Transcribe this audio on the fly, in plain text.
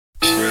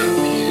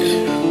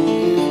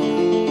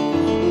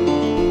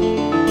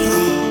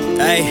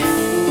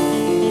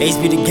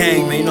HB the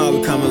gang, man, you know how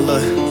we come a look.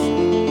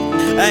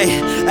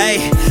 Hey,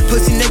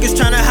 pussy niggas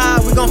tryna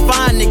hide, we gon'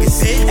 find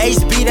niggas.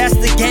 HB, that's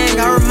the gang,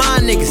 I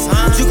remind niggas.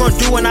 What you gon'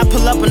 do when I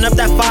pull up and up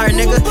that fire,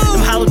 nigga?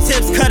 Them hollow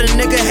tips cut a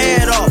nigga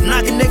head off,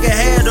 knock a nigga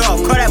head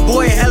off. Call that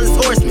boy a hellish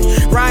horseman,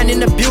 riding in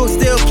the Buick,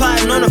 still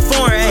plotting on the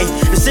foreign, ayy.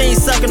 If she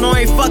ain't sucking or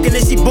ain't fucking,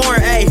 then she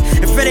boring, ayy.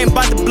 If it ain't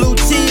about the blue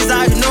cheese,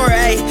 I ignore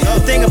it, ayy.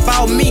 The thing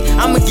about me,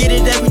 I'ma get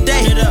it every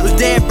day. Was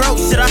dead broke,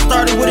 shit, I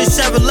started with a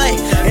Chevrolet.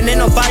 And ain't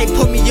nobody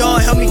put me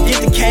on, help me get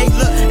the cake.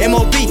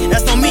 MOB,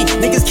 that's on me,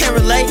 niggas can't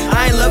relate.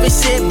 I ain't loving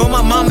shit, but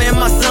my mama and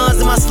my sons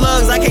and my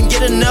slugs, I can't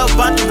get enough,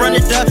 about to run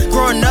it up.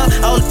 Growing up,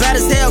 I was bad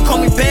as hell, call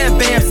me Bam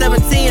Bam.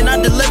 17,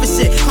 I deliver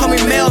shit, call me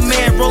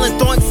Mailman. Rolling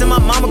thorns in my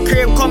mama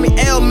crib, call me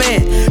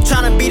L-Man.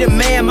 Tryna be the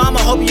man, mama,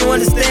 hope you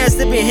understand.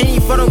 Sipping Henny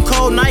for them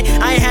cold night,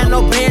 I ain't had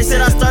no band.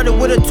 Shit, I started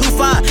with a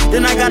 2.5,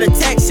 then I got a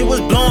text. Shit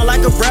was blowing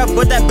like a breath,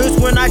 but that bitch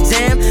when I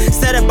jam.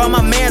 Said it by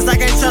my mans, I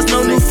can't trust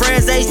no new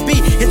friends. HB,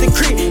 hit the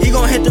creek, he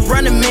gon' hit the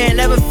running man.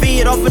 Never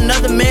feed off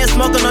another man,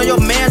 smoking on your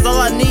mans. All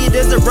I need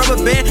is a rubber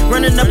band,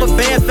 running up a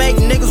band. Fake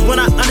niggas when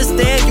I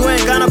understand, you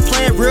ain't got no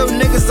plan. Real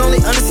niggas only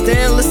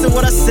understand, listen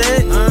what I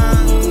said.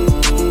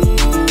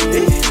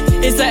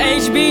 It's a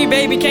HB,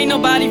 baby, can't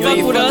nobody fuck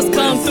with us.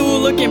 Come through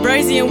looking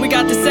brazy and we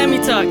got the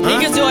semi-tuck.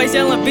 Niggas always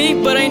yelling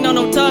beef, but ain't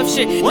no tough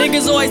shit.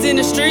 Niggas always in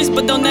the streets,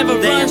 but don't never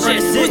run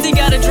shit. Uzi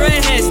got a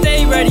dreadhead,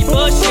 stay ready,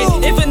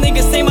 bullshit. If a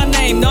nigga say my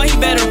name, no, he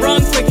better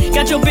run quick.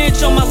 Got your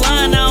bitch on my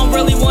line, I don't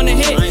really wanna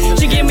hit.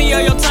 She give me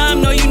all your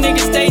time, know you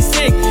niggas stay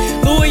sick.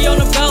 Louis on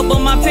the belt, but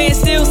my pants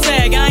still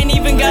sag. I ain't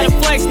even got a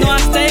flex, no, I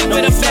stay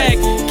with a bag.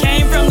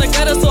 Came from the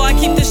gutter, so I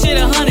keep the shit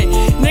 100.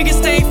 Niggas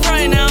stay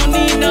frontin', I don't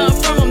need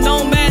nothing from them.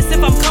 No mask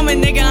if I'm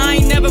coming, nigga, I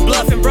ain't never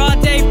bluffing.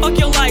 Broad day, fuck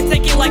your life,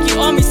 take it like you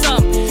owe me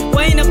something.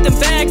 Weighing up them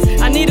bags,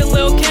 I need a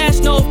little cash.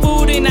 No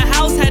food in the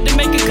house, had to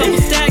make a couple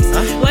stacks.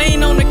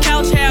 Laying on the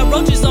couch, had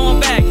roaches on my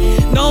back.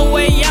 No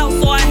way out,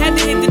 so I had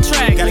to hit the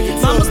track.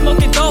 Mama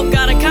smoking dope,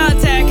 got a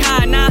contact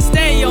high. Now I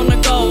stay on the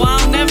go, I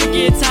don't never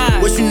get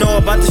tired. What you know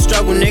about the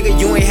struggle, nigga?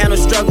 You ain't had no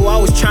struggle. I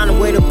was trying to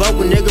wait a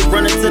bubble, nigga.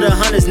 Running to the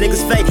hundreds,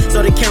 niggas fake,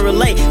 so they can't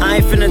relate. I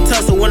ain't finna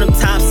tussle when them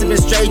tops, sippin'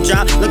 straight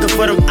drop. Looking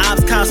for them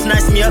ops, cops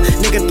snatched me up.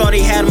 Nigga thought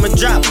he had him a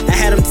drop. I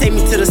had him take me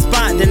to the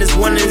spot, then it's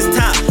one in his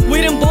top.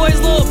 We them boys,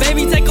 little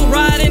baby, take a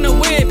ride in the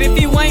whip. If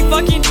you ain't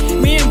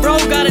fucking, me and bro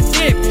got a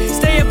dip.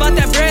 Stay about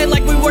that bread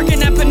like we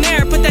working at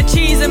Panera. Put that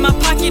cheese in my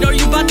pocket or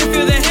you bout to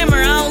feel the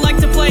hammer. I don't like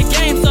to play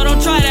games, so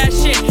don't try that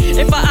shit.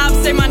 If a op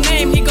say my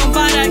name, he gon'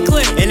 buy that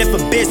clip. And if a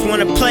bitch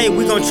wanna play,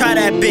 we gon' try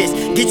that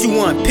bitch. Get you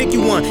one, pick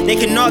you one, they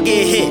can all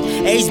get hit.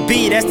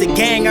 HB, that's the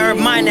gang, I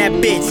remind that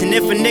bitch. And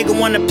if a nigga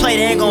wanna play,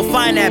 they ain't gon'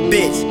 find that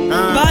bitch.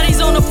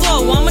 Bodies on the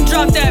floor, I'ma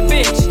drop